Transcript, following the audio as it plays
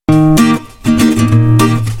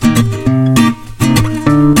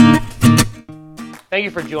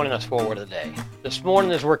you for joining us for Word of the Day. This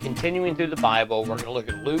morning, as we're continuing through the Bible, we're going to look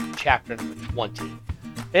at Luke chapter number 20.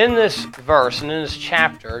 In this verse and in this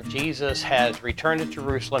chapter, Jesus has returned to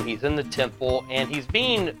Jerusalem. He's in the temple, and he's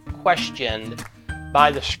being questioned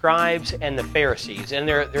by the scribes and the Pharisees. And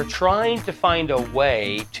they're trying to find a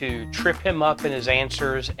way to trip him up in his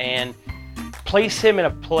answers and place him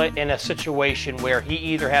in a situation where he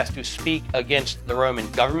either has to speak against the Roman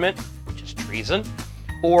government, which is treason,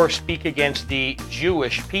 or speak against the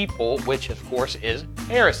Jewish people, which of course is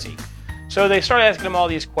heresy. So they start asking him all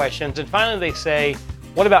these questions, and finally they say,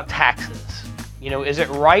 what about taxes? Is it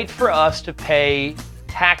right for us to pay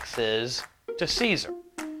taxes to Caesar?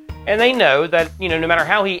 And they know that, no matter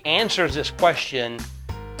how he answers this question,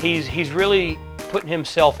 he's really putting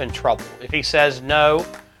himself in trouble. If he says no,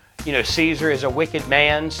 Caesar is a wicked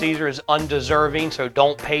man, Caesar is undeserving, so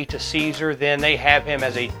don't pay to Caesar, then they have him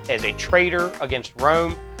as a traitor against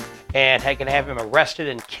Rome and can have him arrested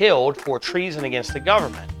and killed for treason against the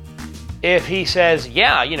government. If he says,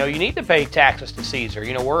 yeah, you need to pay taxes to Caesar,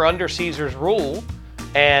 we're under Caesar's rule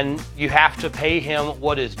and you have to pay him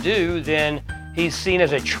what is due, then he's seen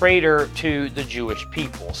as a traitor to the Jewish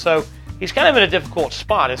people. So he's kind of in a difficult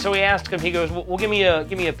spot. And so he asks him, he goes, well, give me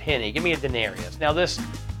a penny, give me a denarius. Now this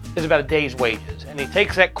is about a day's wages. And he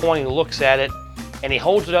takes that coin, he looks at it, and he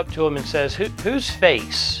holds it up to him and says, whose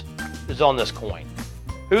face is on this coin?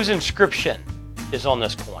 Whose inscription is on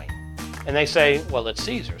this coin? And they say, well, it's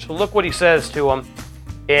Caesar. So look what he says to them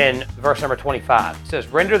in verse number 25. It says,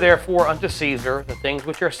 render therefore unto Caesar the things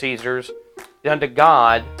which are Caesar's, and unto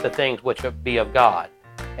God the things which be of God.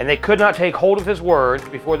 And they could not take hold of his words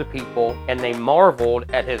before the people, and they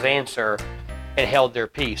marveled at his answer and held their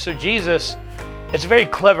peace. So Jesus, it's a very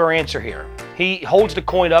clever answer here. He holds the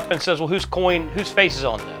coin up and says, well, whose face is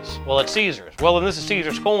on this? Well, it's Caesar's. Well, then this is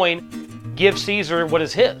Caesar's coin. Give Caesar what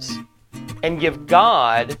is his, and give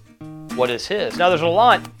God what is his. Now, there's a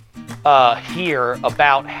lot here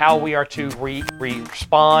about how we are to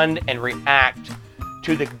respond and react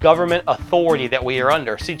to the government authority that we are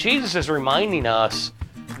under. See, Jesus is reminding us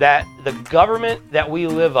that the government that we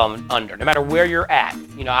live under, no matter where you're at,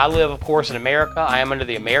 I live, of course, in America. I am under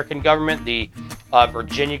the American government, the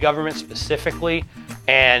Virginia government specifically,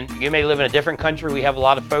 and you may live in a different country. We have a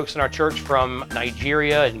lot of folks in our church from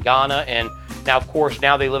Nigeria and Ghana, and now, of course,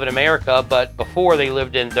 now they live in America, but before they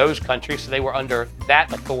lived in those countries, so they were under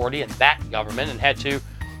that authority and that government and had to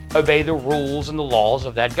obey the rules and the laws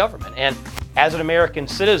of that government. And as an American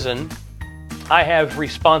citizen, I have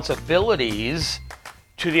responsibilities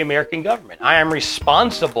to the American government. I am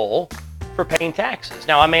responsible for paying taxes.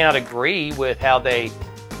 Now, I may not agree with how they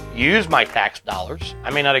use my tax dollars.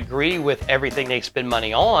 I may not agree with everything they spend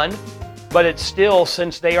money on, but it's still,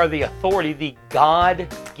 since they are the authority, the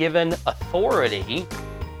God-given authority,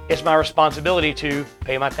 it's my responsibility to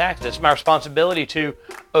pay my taxes. It's my responsibility to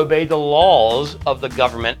obey the laws of the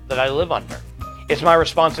government that I live under. It's my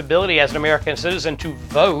responsibility as an American citizen to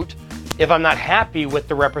vote if I'm not happy with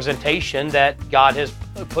the representation that God has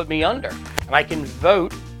put me under. And I can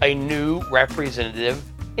vote a new representative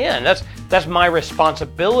in. That's my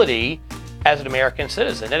responsibility as an American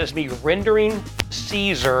citizen. That is me rendering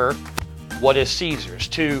Caesar what is Caesar's,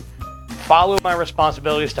 to follow my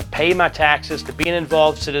responsibilities, to pay my taxes, to be an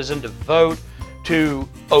involved citizen, to vote, to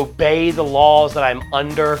obey the laws that I'm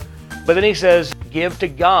under. But then he says, give to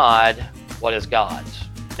God what is God's.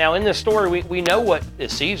 Now, in this story, we know what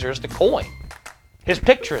is Caesar's, the coin. His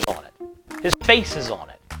picture is on it. His face is on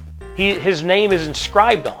it. His name is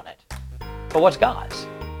inscribed on it. But what's God's?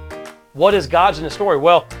 What is God's in the story?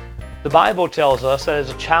 Well, the Bible tells us that as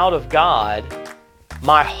a child of God,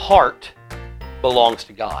 my heart belongs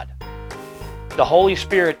to God. The Holy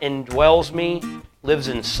Spirit indwells me, lives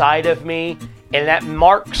inside of me, and that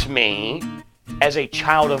marks me as a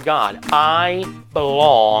child of God. I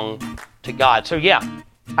belong to God. So yeah,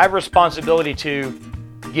 I have a responsibility to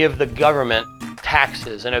give the government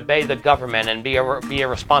taxes and obey the government and be a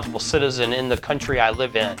responsible citizen in the country I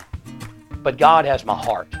live in. But God has my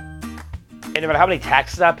heart. And no matter how many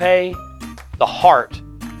taxes I pay, the heart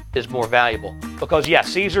is more valuable. Because yeah,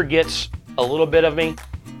 Caesar gets a little bit of me.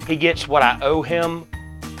 He gets what I owe him.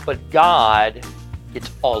 But God gets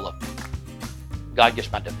all of me. God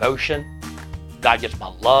gets my devotion. God gets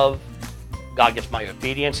my love. God gets my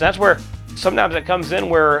obedience. And that's where sometimes it comes in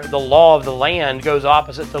where the law of the land goes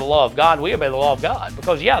opposite to the law of God. We obey the law of God.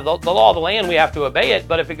 Because yeah, the law of the land, we have to obey it.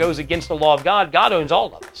 But if it goes against the law of God, God owns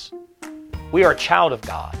all of us. We are a child of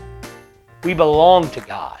God. We belong to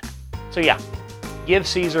God. So yeah, give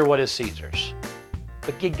Caesar what is Caesar's.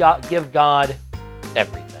 But give God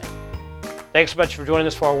everything. Thanks so much for joining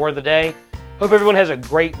us for our Word of the Day. Hope everyone has a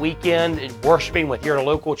great weekend in worshiping with your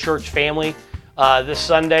local church family this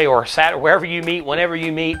Sunday or Saturday, wherever you meet, whenever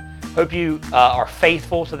you meet. Hope you are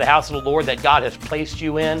faithful to the house of the Lord that God has placed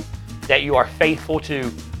you in, that you are faithful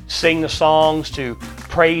to sing the songs, to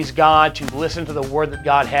praise God, to listen to the word that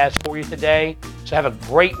God has for you today. So have a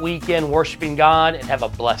great weekend worshiping God and have a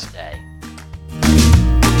blessed day.